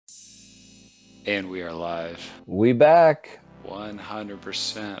And we are live. We back.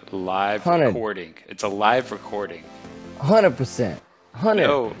 100% live 100, recording. It's a live recording. 100%. You 100.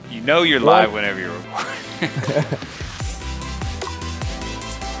 know, you know you're One, live whenever you're recording.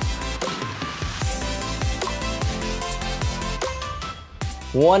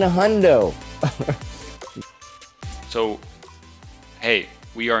 100. So, hey,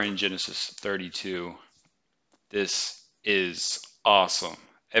 we are in Genesis 32. This is awesome.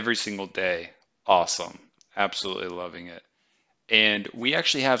 Every single day, awesome. Absolutely loving it. And we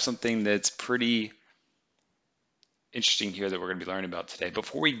actually have something that's pretty interesting here that we're going to be learning about today.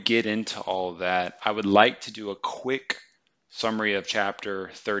 Before we get into all of that, I would like to do a quick summary of chapter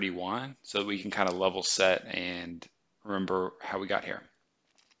 31 so that we can kind of level set and remember how we got here.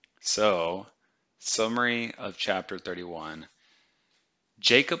 So, summary of chapter 31.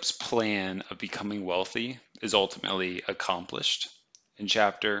 Jacob's plan of becoming wealthy is ultimately accomplished in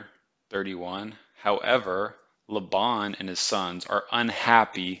chapter 31. However, Laban and his sons are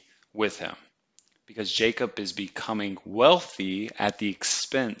unhappy with him because Jacob is becoming wealthy at the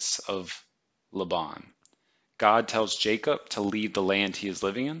expense of Laban. God tells Jacob to leave the land he is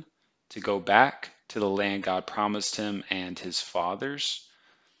living in, to go back to the land God promised him and his fathers.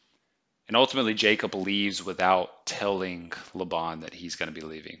 And ultimately, Jacob leaves without telling Laban that he's going to be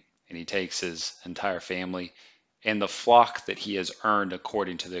leaving. And he takes his entire family and the flock that he has earned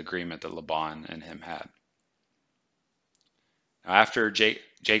according to the agreement that Laban and him had. Now, after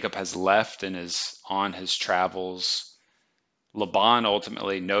Jacob has left and is on his travels, Laban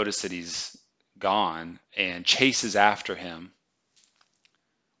ultimately notices that he's gone and chases after him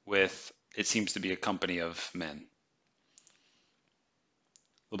with, it seems to be, a company of men.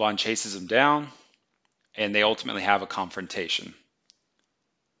 Laban chases him down and they ultimately have a confrontation.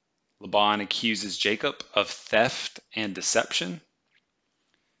 Laban accuses Jacob of theft and deception,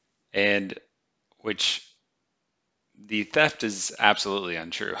 and which the theft is absolutely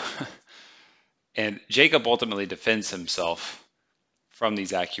untrue. And Jacob ultimately defends himself from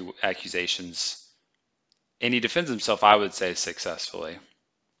these accusations, and he defends himself, I would say, successfully.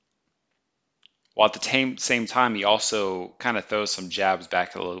 While at the same time, he also kind of throws some jabs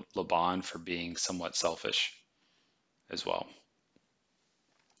back at Laban for being somewhat selfish as well.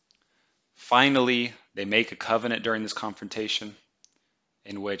 Finally, they make a covenant during this confrontation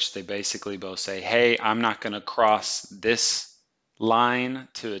in which they basically both say, hey, I'm not going to cross this line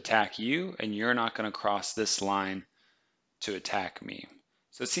to attack you, and you're not going to cross this line to attack me.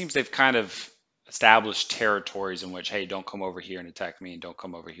 So it seems they've kind of established territories in which, hey, don't come over here and attack me, and don't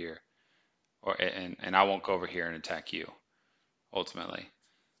come over here, and I won't go over here and attack you, ultimately.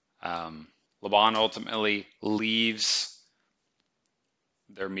 Um, Laban ultimately leaves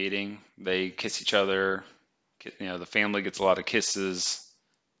their meeting. They kiss each other. The family gets a lot of kisses.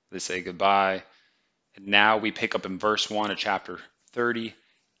 They say goodbye. And now we pick up in verse 1 of chapter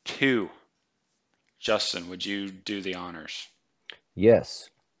 32. Justin, would you do the honors? Yes.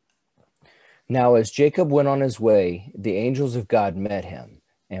 Now, as Jacob went on his way, the angels of God met him.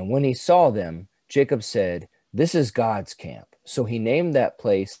 And when he saw them, Jacob said, this is God's camp. So he named that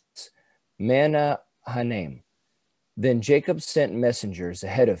place Mahanaim. Then Jacob sent messengers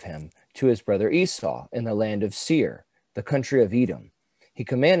ahead of him to his brother Esau in the land of Seir, the country of Edom. He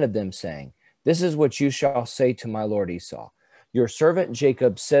commanded them, saying, this is what you shall say to my lord Esau. Your servant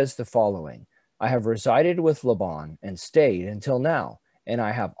Jacob says the following: I have resided with Laban and stayed until now, and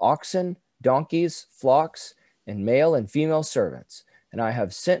I have oxen, donkeys, flocks, and male and female servants, and I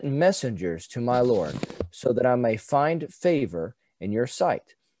have sent messengers to my lord, so that I may find favor in your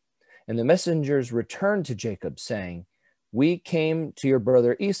sight. And the messengers returned to Jacob, saying, we came to your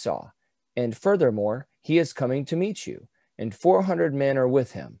brother Esau, and furthermore, he is coming to meet you, and 400 men are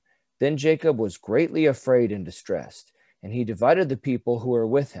with him. Then Jacob was greatly afraid and distressed, and he divided the people who were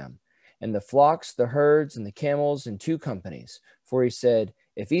with him, and the flocks, the herds, and the camels in two companies. For he said,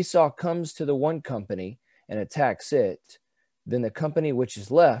 if Esau comes to the one company and attacks it, then the company which is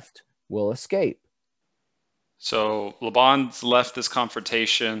left will escape. So Laban's left this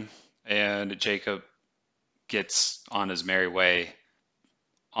confrontation, and Jacob gets on his merry way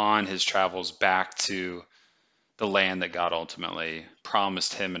on his travels back to the land that God ultimately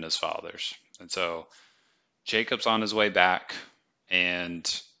promised him and his fathers. And so Jacob's on his way back, and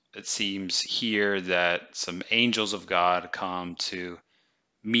it seems here that some angels of God come to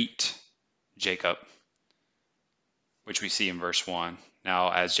meet Jacob, which we see in verse 1.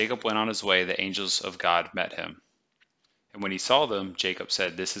 Now, as Jacob went on his way, the angels of God met him. And when he saw them, Jacob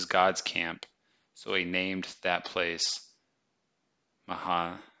said, this is God's camp. So he named that place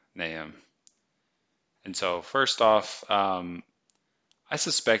Mahanaim. And so, first off, I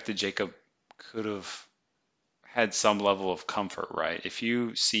suspect that Jacob could have had some level of comfort, right? If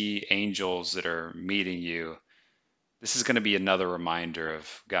you see angels that are meeting you, this is going to be another reminder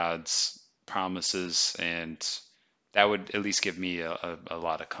of God's promises, and that would at least give me a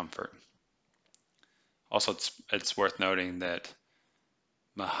lot of comfort. Also, it's worth noting that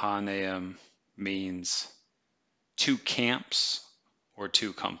Mahanaim means two camps or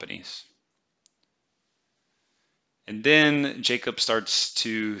two companies. And then Jacob starts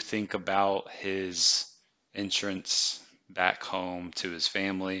to think about his entrance back home to his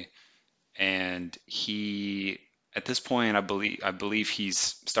family, and he, at this point, I believe he's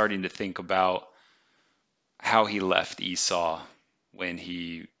starting to think about how he left Esau when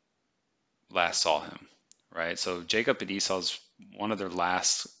he last saw him, right? So Jacob and Esau's, one of their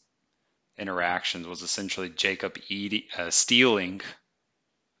last interactions was essentially Jacob stealing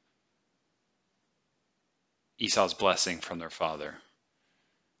Esau's blessing from their father,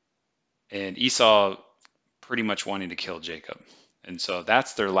 and Esau pretty much wanting to kill Jacob. And so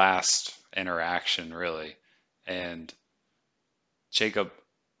that's their last interaction, really. And Jacob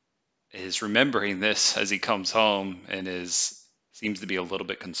is remembering this as he comes home and seems to be a little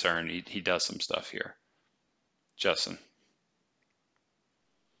bit concerned. He does some stuff here. Justin.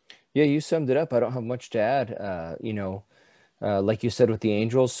 Yeah, you summed it up. I don't have much to add. Like you said with the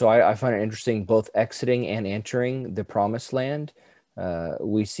angels. So I find it interesting both exiting and entering the promised land.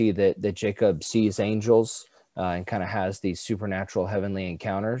 We see that Jacob sees angels and kind of has these supernatural heavenly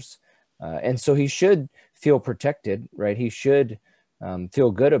encounters. And so he should feel protected, right? He should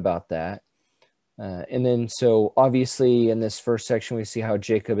feel good about that. And then, so obviously in this first section, we see how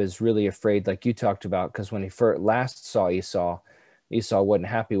Jacob is really afraid, like you talked about, because when he last saw Esau, Esau wasn't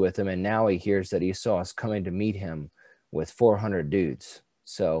happy with him. And now he hears that Esau is coming to meet him with 400 dudes.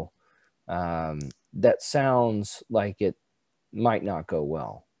 So that sounds like it might not go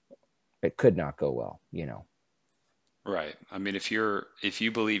well. It could not go well, you know. Right. I mean, if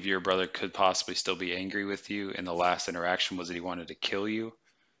you believe your brother could possibly still be angry with you, and the last interaction was that he wanted to kill you,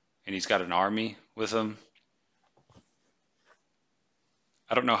 and he's got an army with him,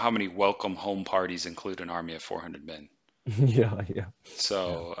 I don't know how many welcome home parties include an army of 400 men. Yeah, yeah.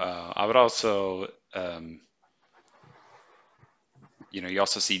 So I would also, you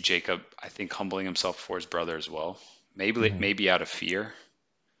also see Jacob, I think, humbling himself before his brother as well. Maybe out of fear,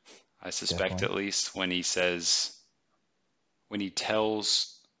 I suspect, Definitely. at least, when he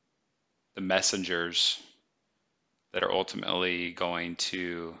tells the messengers that are ultimately going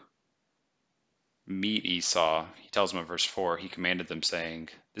to meet Esau. He tells them in verse 4, he commanded them, saying,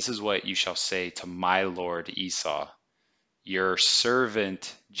 "This is what you shall say to my lord Esau. Your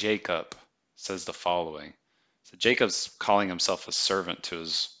servant Jacob says the following." So Jacob's calling himself a servant to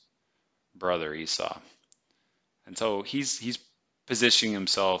his brother Esau. And so he's positioning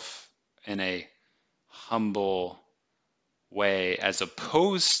himself in a humble way, as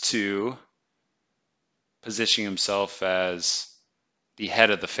opposed to positioning himself as the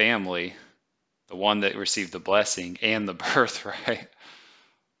head of the family, the one that received the blessing and the birthright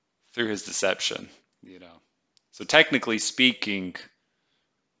through his deception. So technically speaking,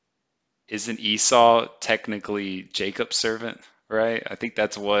 isn't Esau technically Jacob's servant, right? I think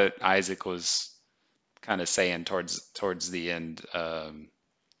that's what Isaac was kind of saying towards the end,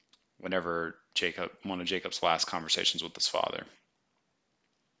 whenever one of Jacob's last conversations with his father.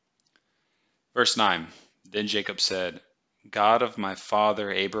 Verse 9, then Jacob said, "God of my father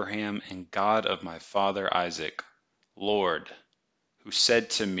Abraham and God of my father Isaac, Lord, who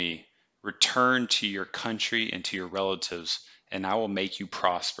said to me, 'Return to your country and to your relatives, and I will make you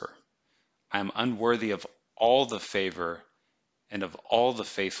prosper.' I am unworthy of all the favor and of all the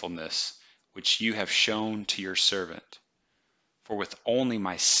faithfulness which you have shown to your servant. For with only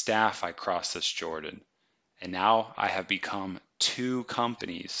my staff I crossed this Jordan, and now I have become two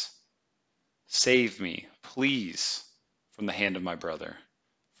companies. Save me, please, from the hand of my brother,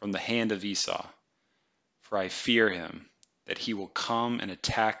 from the hand of Esau, for I fear him, that he will come and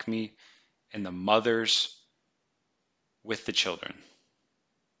attack me and the mothers with the children.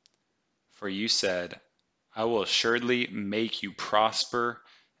 For you said, I will assuredly make you prosper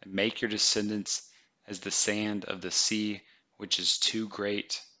and make your descendants as the sand of the sea, which is too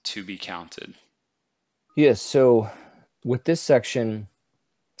great to be counted." Yes. So with this section,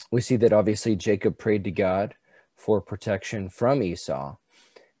 we see that obviously Jacob prayed to God for protection from Esau.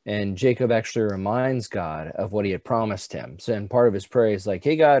 And Jacob actually reminds God of what he had promised him. So, and part of his prayer is like,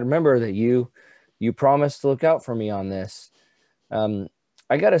 "Hey, God, remember that you promised to look out for me on this."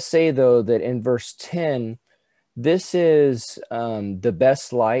 I got to say, though, that in verse 10, this is the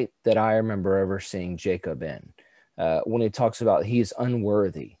best light that I remember ever seeing Jacob in. when he talks about he's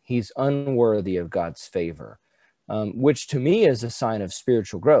unworthy. He's unworthy of God's favor, which to me is a sign of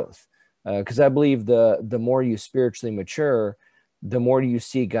spiritual growth. Because I believe the more you spiritually mature, the more you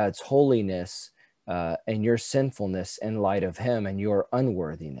see God's holiness and your sinfulness in light of him and your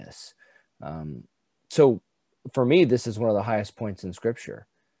unworthiness. So for me, this is one of the highest points in Scripture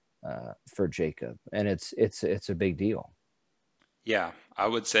for Jacob, and it's a big deal. Yeah, I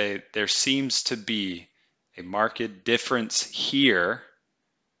would say there seems to be a marked difference here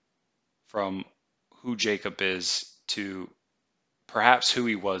from who Jacob is to perhaps who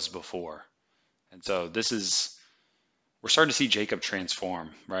he was before. And so we're starting to see Jacob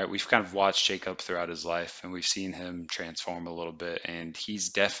transform, right? We've kind of watched Jacob throughout his life and we've seen him transform a little bit. And he's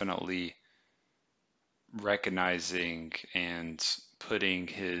definitely recognizing and putting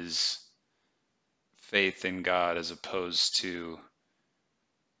his faith in God as opposed to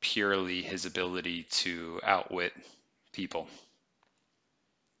purely his ability to outwit people.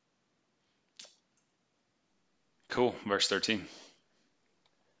 Cool. Verse 13.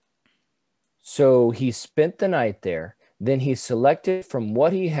 So he spent the night there. Then he selected from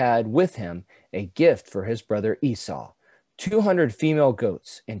what he had with him a gift for his brother Esau 200 female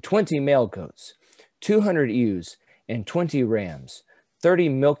goats and 20 male goats, 200 ewes and 20 rams, 30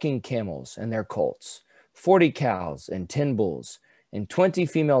 milking camels and their colts, 40 cows and 10 bulls, and 20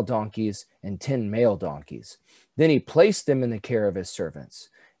 female donkeys and 10 male donkeys. Then he placed them in the care of his servants,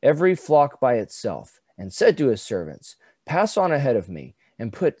 every flock by itself, and said to his servants, pass on ahead of me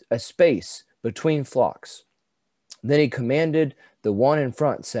and put a space between flocks. Then he commanded the one in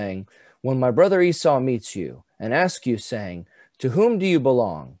front, saying, when my brother Esau meets you and asks you, saying, to whom do you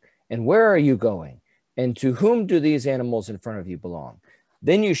belong? And where are you going? And to whom do these animals in front of you belong?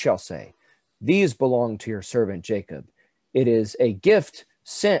 Then you shall say, these belong to your servant Jacob. It is a gift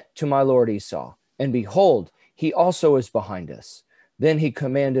sent to my lord Esau. And behold, he also is behind us. Then he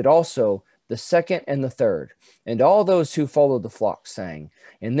commanded also the second and the third, and all those who followed the flock, saying,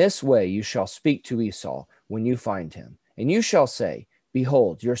 in this way you shall speak to Esau when you find him. And you shall say,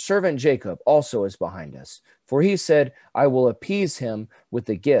 behold, your servant Jacob also is behind us. For he said, I will appease him with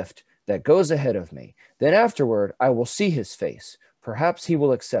the gift that goes ahead of me. Then afterward I will see his face. Perhaps he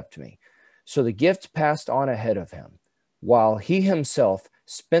will accept me. So the gift passed on ahead of him, while he himself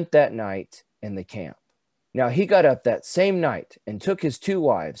spent that night in the camp. Now he got up that same night and took his 2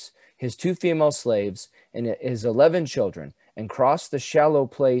 wives, his 2 female slaves, and his 11 children, and crossed the shallow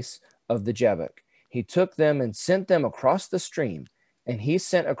place of the Jabbok. He took them and sent them across the stream, and he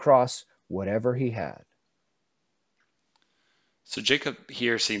sent across whatever he had. So Jacob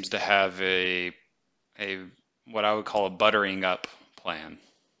here seems to have a what I would call a buttering up plan.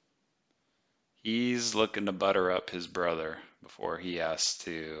 He's looking to butter up his brother before he has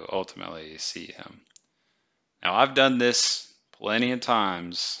to ultimately see him. Now, I've done this plenty of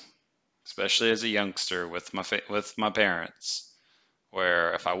times, especially as a youngster with my parents,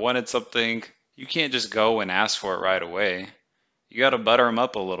 where if I wanted something, you can't just go and ask for it right away. You got to butter them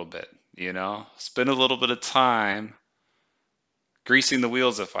up a little bit, spend a little bit of time greasing the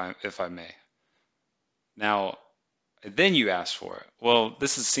wheels, if I may. Now, then you ask for it. Well,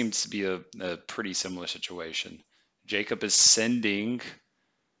 seems to be a pretty similar situation. Jacob is sending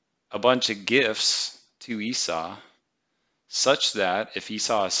a bunch of gifts to Esau, such that if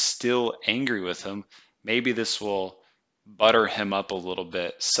Esau is still angry with him, maybe this will butter him up a little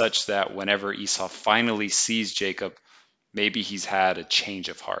bit, such that whenever Esau finally sees Jacob, maybe he's had a change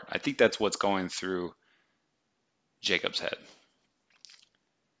of heart. I think that's what's going through Jacob's head.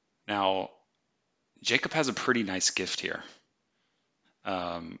 Now, Jacob has a pretty nice gift here.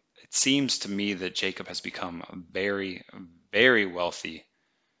 It seems to me that Jacob has become very, very wealthy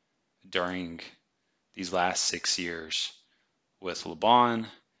during these last 6 years with Laban.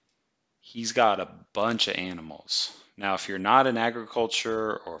 He's got a bunch of animals. Now, if you're not in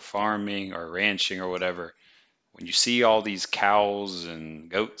agriculture or farming or ranching or whatever, when you see all these cows and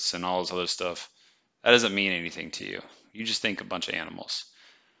goats and all this other stuff, that doesn't mean anything to you. You just think a bunch of animals.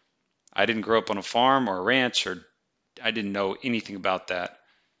 I didn't grow up on a farm or a ranch, or I didn't know anything about that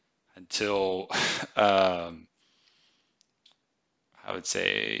until I would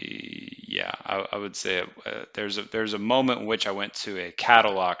say, yeah, I would say there's a moment in which I went to a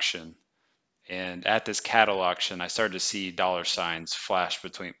cattle auction, and at this cattle auction, I started to see dollar signs flash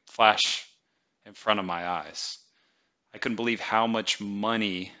in front of my eyes. I couldn't believe how much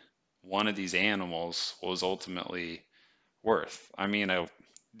money one of these animals was ultimately worth. I mean,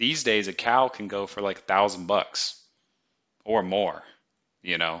 these days a cow can go for like $1,000 or more,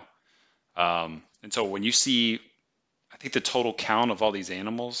 you know. And so when you see, I think the total count of all these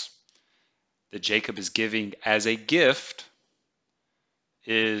animals that Jacob is giving as a gift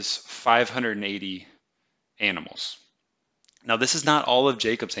is 580 animals. Now, this is not all of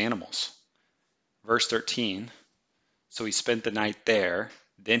Jacob's animals. Verse 13, so he spent the night there.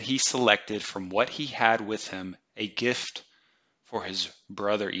 Then he selected from what he had with him a gift for his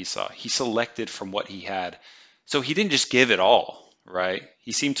brother Esau. He selected from what he had. So he didn't just give it all, right?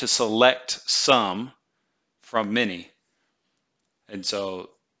 He seemed to select some from many. And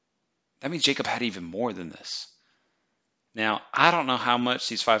so that means Jacob had even more than this. Now, I don't know how much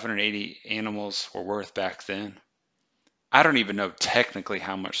these 580 animals were worth back then. I don't even know technically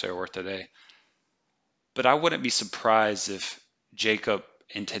how much they're worth today. But I wouldn't be surprised if Jacob,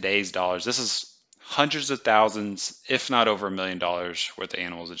 in today's dollars, this is hundreds of thousands, if not over $1 million worth of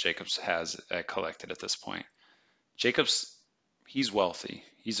animals that Jacob has collected at this point. He's wealthy.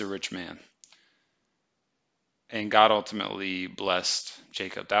 He's a rich man. And God ultimately blessed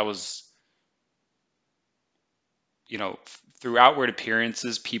Jacob. That was, through outward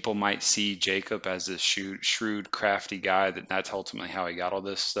appearances, people might see Jacob as this shrewd, crafty guy. That's ultimately how he got all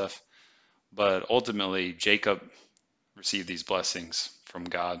this stuff. But ultimately, Jacob received these blessings from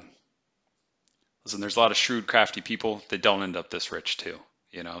God. Listen, there's a lot of shrewd, crafty people that don't end up this rich too.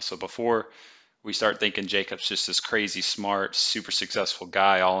 So before we start thinking Jacob's just this crazy, smart, super successful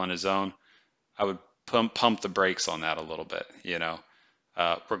guy all on his own, I would pump the brakes on that a little bit.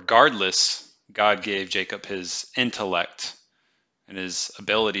 Regardless, God gave Jacob his intellect and his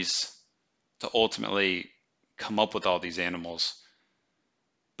abilities to ultimately come up with all these animals.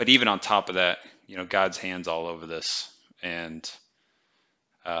 But even on top of that, God's hand's all over this. And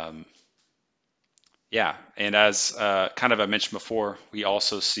and as kind of I mentioned before, we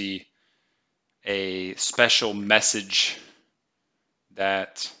also see a special message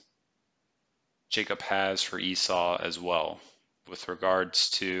that Jacob has for Esau as well, with regards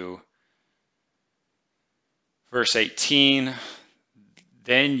to verse 18.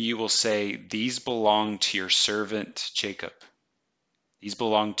 Then you will say, these belong to your servant Jacob. These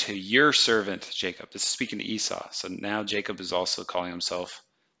belong to your servant Jacob. This is speaking to Esau. So now Jacob is also calling himself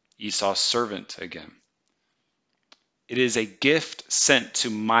Esau's servant again. It is a gift sent to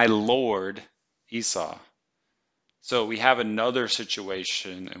my lord Esau. So we have another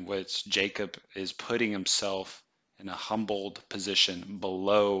situation in which Jacob is putting himself in a humbled position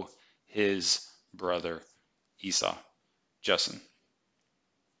below his brother Esau. Justin.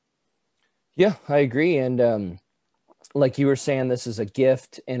 Yeah, I agree. And like you were saying, this is a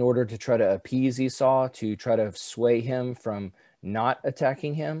gift in order to try to appease Esau, to try to sway him from not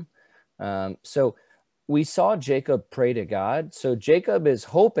attacking him. So we saw Jacob pray to God. So Jacob is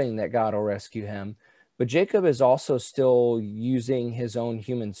hoping that God will rescue him, but Jacob is also still using his own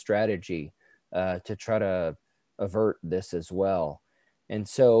human strategy to try to avert this as well. And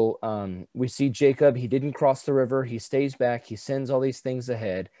so we see Jacob, he didn't cross the river. He stays back. He sends all these things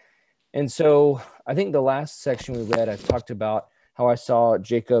ahead. And so I think the last section we read, I talked about how I saw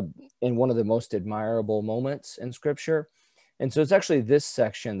Jacob in one of the most admirable moments in Scripture. And so it's actually this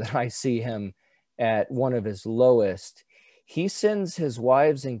section that I see him at one of his lowest. He sends his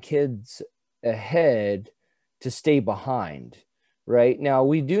wives and kids ahead to stay behind, right? Now,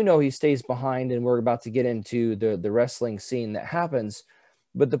 we do know he stays behind, and we're about to get into the wrestling scene that happens.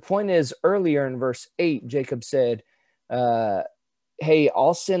 But the point is, earlier in verse 8, Jacob said, hey,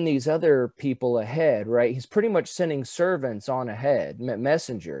 I'll send these other people ahead, right? He's pretty much sending servants on ahead,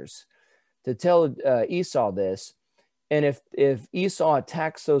 messengers, to tell Esau this. And if Esau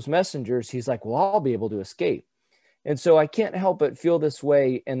attacks those messengers, he's like, well, I'll be able to escape. And so I can't help but feel this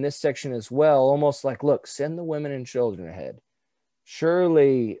way in this section as well, almost like, look, send the women and children ahead.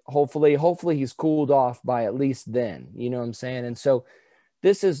 Surely, hopefully he's cooled off by at least then, you know what I'm saying? And so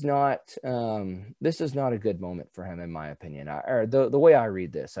this is not a good moment for him, in my opinion. Or the way I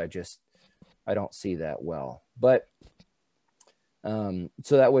read this, I don't see that well. But so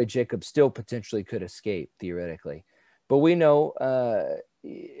that way Jacob still potentially could escape theoretically. But we know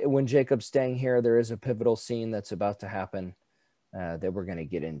when Jacob's staying here, there is a pivotal scene that's about to happen that we're going to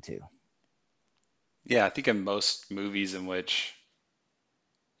get into. Yeah, I think in most movies in which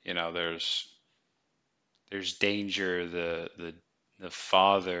there's danger, the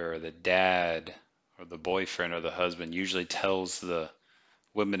father or the dad or the boyfriend or the husband usually tells the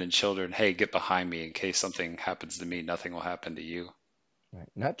women and children, hey, get behind me in case something happens to me, nothing will happen to you. Right.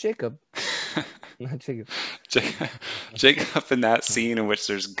 Not Jacob. Not Jacob. Jacob in that scene in which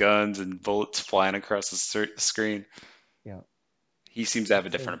there's guns and bullets flying across the screen. Yeah. He seems to have a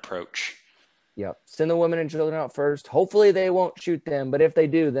different approach. Yeah. Send the women and children out first. Hopefully they won't shoot them, but if they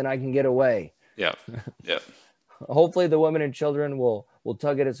do, then I can get away. Yeah. Yeah. Hopefully the women and children will will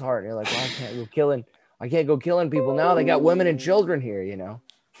tug at his heart. And you're like, well, I can't go killing people now. They got women and children here, you know?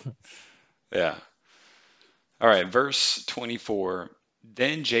 Yeah. All right, verse 24.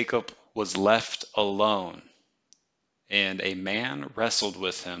 Then Jacob was left alone, and a man wrestled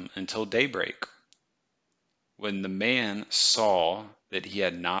with him until daybreak. When the man saw that he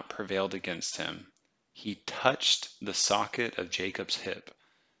had not prevailed against him, he touched the socket of Jacob's hip,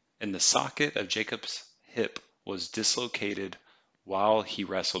 and the socket of Jacob's hip was dislocated while he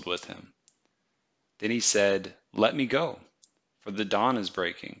wrestled with him. Then he said, "Let me go, for the dawn is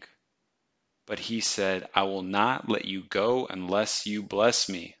breaking." But he said, "I will not let you go unless you bless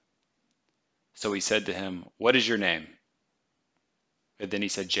me." So he said to him, "What is your name?" And then he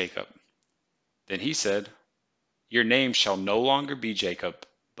said, "Jacob." Then he said, "Your name shall no longer be Jacob,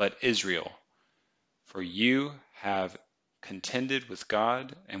 but Israel, for you have contended with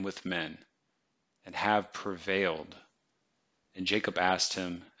God and with men, and have prevailed." And Jacob asked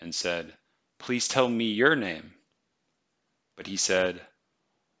him and said, "Please tell me your name." But he said,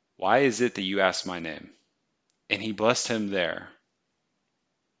 "Why is it that you ask my name?" And he blessed him there.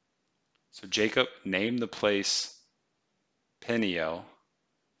 So Jacob named the place Peniel,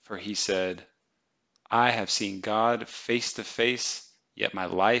 for he said, "I have seen God face to face, yet my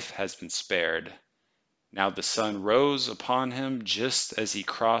life has been spared." Now the sun rose upon him just as he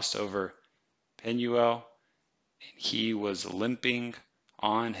crossed over Penuel, and he was limping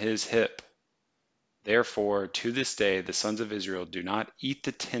on his hip. Therefore, to this day, the sons of Israel do not eat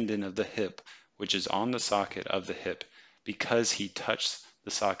the tendon of the hip, which is on the socket of the hip, because he touched the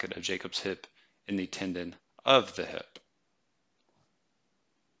socket of Jacob's hip in the tendon of the hip.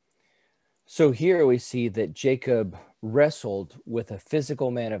 So here we see that Jacob wrestled with a physical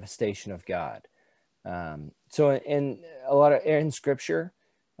manifestation of God. So in a lot of in scripture,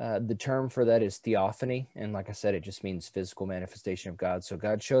 the term for that is theophany. And like I said, it just means physical manifestation of God. So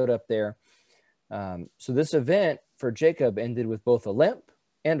God showed up there. So this event for Jacob ended with both a limp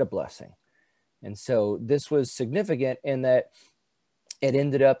and a blessing. And so this was significant in that it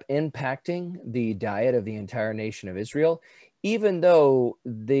ended up impacting the diet of the entire nation of Israel, even though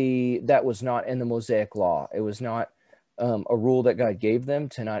that was not in the Mosaic law. It was not a rule that God gave them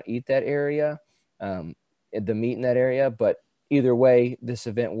to not eat that area, the meat in that area. But either way, this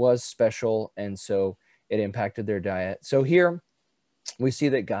event was special, and so it impacted their diet. So here we see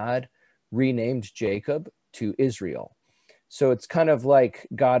that God renamed Jacob to Israel. So it's kind of like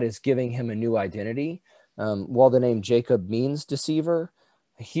God is giving him a new identity. While the name Jacob means deceiver,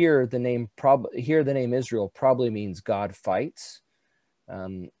 here the name Israel probably means God fights.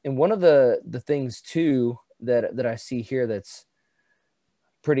 And one of the things too that I see here that's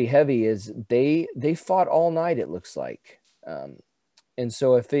pretty heavy is they fought all night. It looks like, and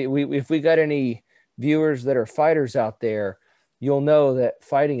so if we got any viewers that are fighters out there, you'll know that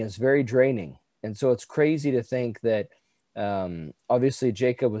fighting is very draining. And so it's crazy to think that obviously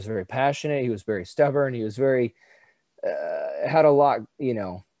Jacob was very passionate. He was very stubborn. He was very had a lot,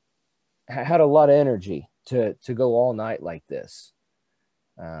 had a lot of energy to go all night like this.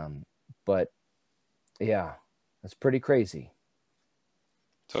 But yeah, that's pretty crazy.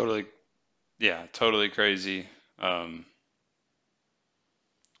 Totally, yeah, totally crazy. I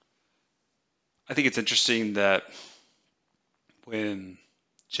think it's interesting that when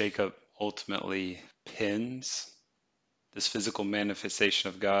Jacob ultimately pins this physical manifestation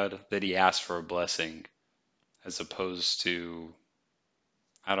of God, that he asks for a blessing as opposed to,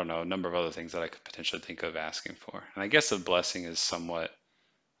 I don't know, a number of other things that I could potentially think of asking for. And I guess a blessing is somewhat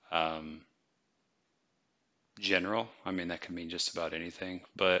um, general. I mean, that can mean just about anything.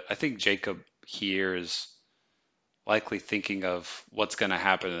 But I think Jacob here is likely thinking of what's going to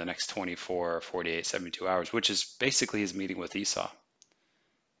happen in the next 24, 48, 72 hours, which is basically his meeting with Esau.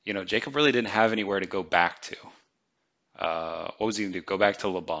 Jacob really didn't have anywhere to go back to. What was he going to do? Go back to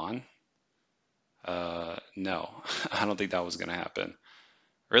Laban? No, I don't think that was going to happen.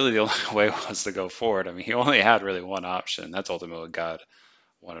 Really, the only way was to go forward. I mean, he only had really one option. That's ultimately what God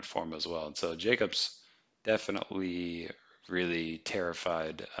wanted for him as well. And so Jacob's definitely really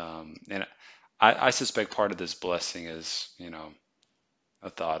terrified. And I suspect part of this blessing is, a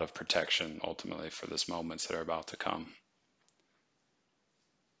thought of protection ultimately for this moments that are about to come.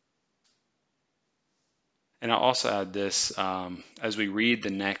 And I'll also add this, as we read the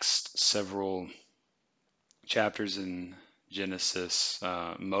next several chapters in Genesis,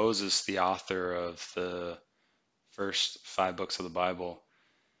 Moses, the author of the first 5 books of the Bible,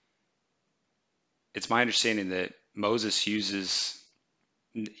 it's my understanding that Moses uses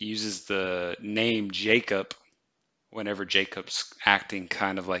the name Jacob whenever Jacob's acting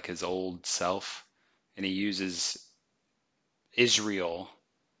kind of like his old self, and he uses Israel,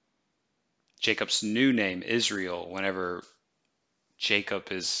 Jacob's new name, Israel, whenever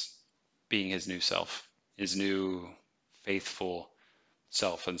Jacob is being his new self, his new faithful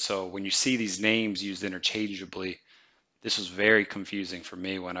self. And so when you see these names used interchangeably, this was very confusing for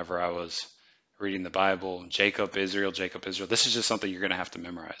me whenever I was reading the Bible. Jacob, Israel, Jacob, Israel. This is just something you're going to have to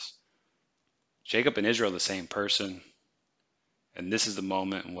memorize. Jacob and Israel are the same person. And this is the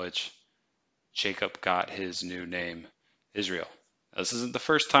moment in which Jacob got his new name, Israel. Now, this isn't the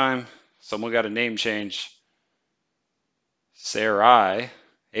first time someone got a name change. Sarai,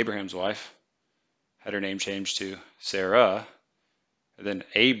 Abraham's wife, had her name changed to Sarah. And then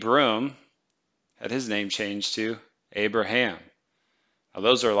Abram had his name changed to Abraham. Now,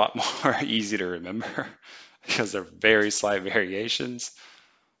 those are a lot more easy to remember because they're very slight variations,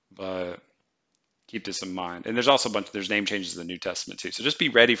 but keep this in mind. And there's also there's name changes in the New Testament too. So just be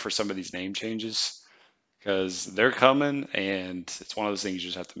ready for some of these name changes because they're coming, and it's one of those things you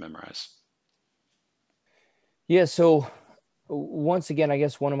just have to memorize. Yeah. So once again, I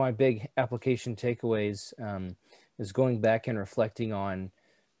guess one of my big application takeaways is going back and reflecting on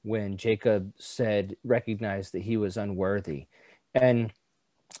when Jacob recognized that he was unworthy. And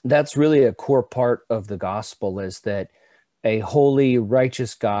that's really a core part of the gospel, is that a holy,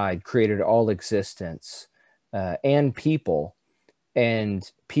 righteous God created all existence and people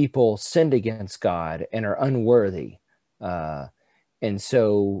sinned against God and are unworthy. And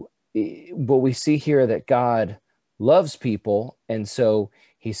so what we see here, that God loves people, and so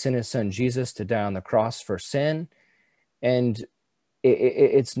he sent his son Jesus to die on the cross for sin. And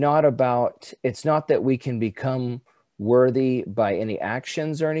it's not that we can become worthy by any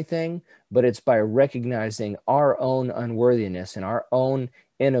actions or anything, but it's by recognizing our own unworthiness and our own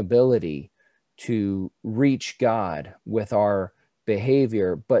inability to reach God with our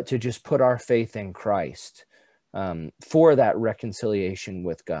behavior, but to just put our faith in Christ for that reconciliation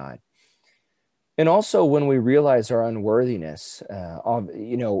with God. And also, when we realize our unworthiness,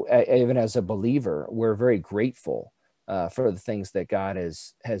 even as a believer, we're very grateful for the things that God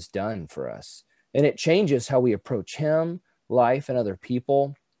has done for us. And it changes how we approach him, life, and other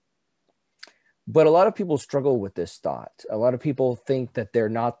people. But a lot of people struggle with this thought. A lot of people think that they're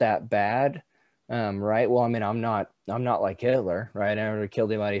not that bad, right? Well, I mean, I'm not like Hitler, right? I never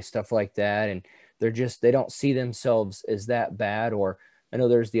killed anybody, stuff like that. And they don't see themselves as that bad. Or I know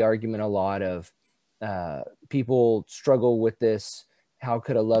there's the argument a lot of people struggle with this. How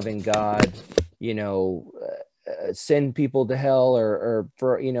could a loving God, send people to hell or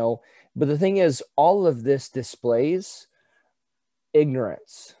for, but the thing is, all of this displays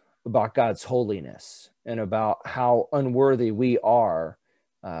ignorance about God's holiness and about how unworthy we are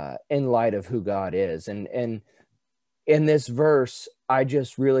in light of who God is. And in this verse, I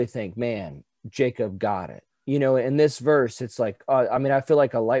just really think, man, Jacob got it. In this verse, it's like, I feel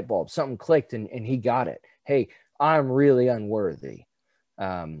like a light bulb, something clicked and he got it. Hey, I'm really unworthy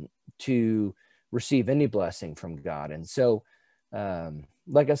to receive any blessing from God. And so,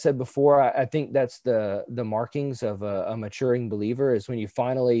 like I said before, I think that's the markings of a maturing believer, is when you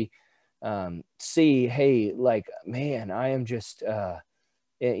finally see, hey, like, man, I am just,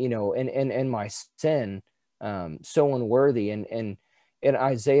 in my sin, so unworthy. And in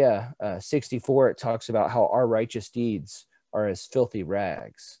Isaiah 64, it talks about how our righteous deeds are as filthy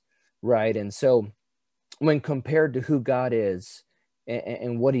rags, right? And so when compared to who God is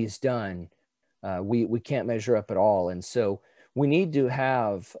and what he's done, we can't measure up at all. And so we need to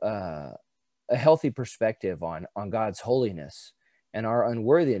have a healthy perspective on God's holiness and our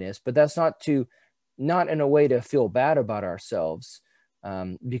unworthiness, but that's not in a way to feel bad about ourselves,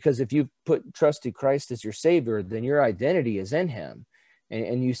 because if you trusted Christ as your Savior, then your identity is in him,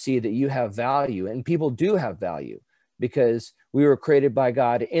 and you see that you have value, and people do have value because we were created by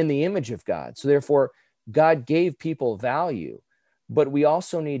God in the image of God. So therefore, God gave people value, but we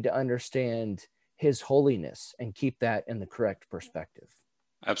also need to understand his holiness and keep that in the correct perspective.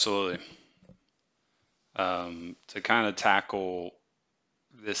 Absolutely. To kind of tackle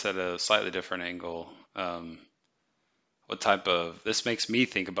this at a slightly different angle, this makes me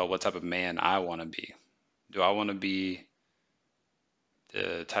think about what type of man I want to be. Do I want to be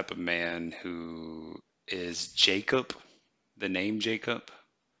the type of man who is Jacob, the name Jacob,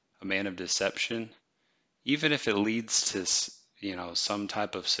 a man of deception, even if it leads to, some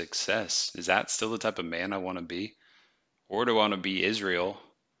type of success? Is that still the type of man I want to be? Or do I want to be Israel,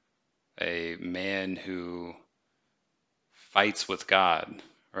 a man who fights with God,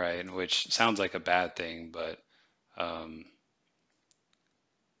 right? Which sounds like a bad thing, but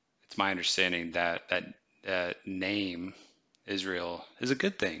it's my understanding that name Israel is a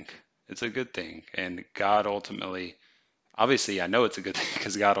good thing. It's a good thing, and God ultimately Obviously, I know it's a good thing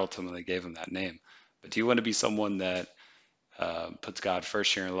because God ultimately gave him that name. But do you want to be someone that puts God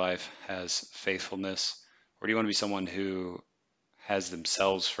first in your life, has faithfulness, or do you want to be someone who has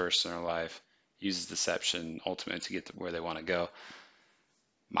themselves first in their life, uses deception ultimately to get to where they want to go?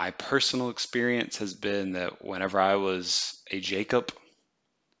 My personal experience has been that whenever I was a Jacob,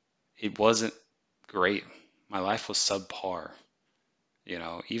 it wasn't great. My life was subpar.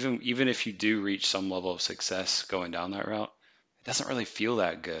 Even if you do reach some level of success going down that route, it doesn't really feel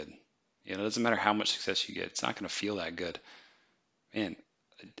that good. It doesn't matter how much success you get, it's not going to feel that good. Man,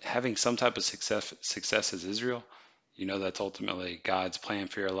 having some type of success as Israel, that's ultimately God's plan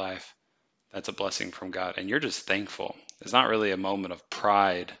for your life. That's a blessing from God, and you're just thankful. It's not really a moment of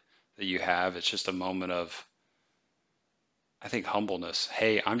pride that you have. It's just a moment of, I think, humbleness.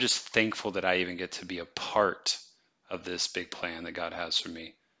 Hey, I'm just thankful that I even get to be a part of this big plan that God has for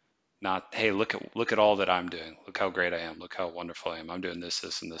me. Not, hey, look at all that I'm doing. Look how great I am. Look how wonderful I am. I'm doing this,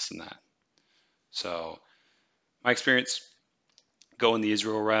 this, and this, and that. So my experience going the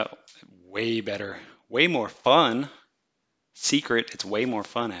Israel route, way better, way more fun. Secret, it's way more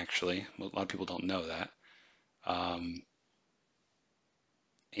fun actually. A lot of people don't know that. Um,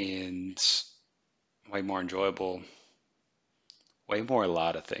 and way more enjoyable, way more a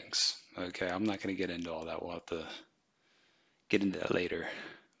lot of things. Okay, I'm not going to get into all that. We'll have to get into that later.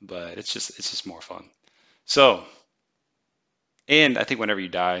 But it's just more fun. So, and I think whenever you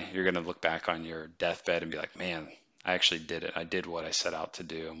die, you're going to look back on your deathbed and be like, man, I actually did it. I did what I set out to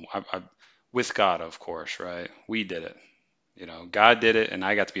do. With God, of course, right? We did it. God did it, and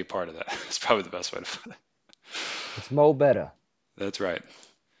I got to be a part of that. That's probably the best way to put it. It's Mo Better. That's right.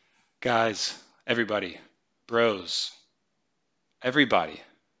 Guys, everybody, bros, everybody,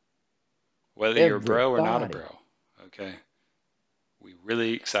 whether you're a bro or not a Everybody. bro, okay? We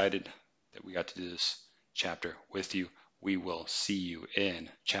really excited that we got to do this chapter with you. We will see you in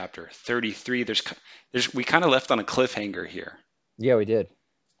chapter 33. We kind of left on a cliffhanger here. Yeah, we did.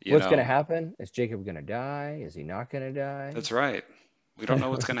 You What's going to know, happen? Is Jacob going to die? Is he not going to die? that's right. We don't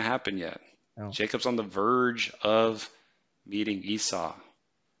know what's going to happen yet. No. Jacob's on the verge of meeting Esau.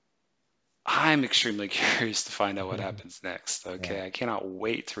 I'm extremely curious to find out what happens next. Yeah. Okay, I cannot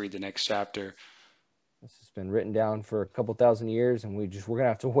wait to read the next chapter. This has been written down for a couple thousand years, and we're gonna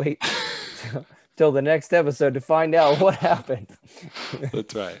have to wait till the next episode to find out what happened.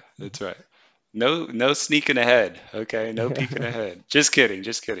 That's right. That's right. No, no sneaking ahead. Okay, no peeking ahead. Just kidding.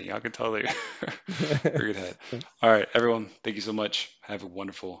 Just kidding. Y'all can totally read ahead. All right, everyone. Thank you so much. Have a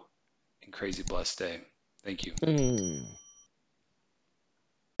wonderful and crazy blessed day. Thank you. Mm.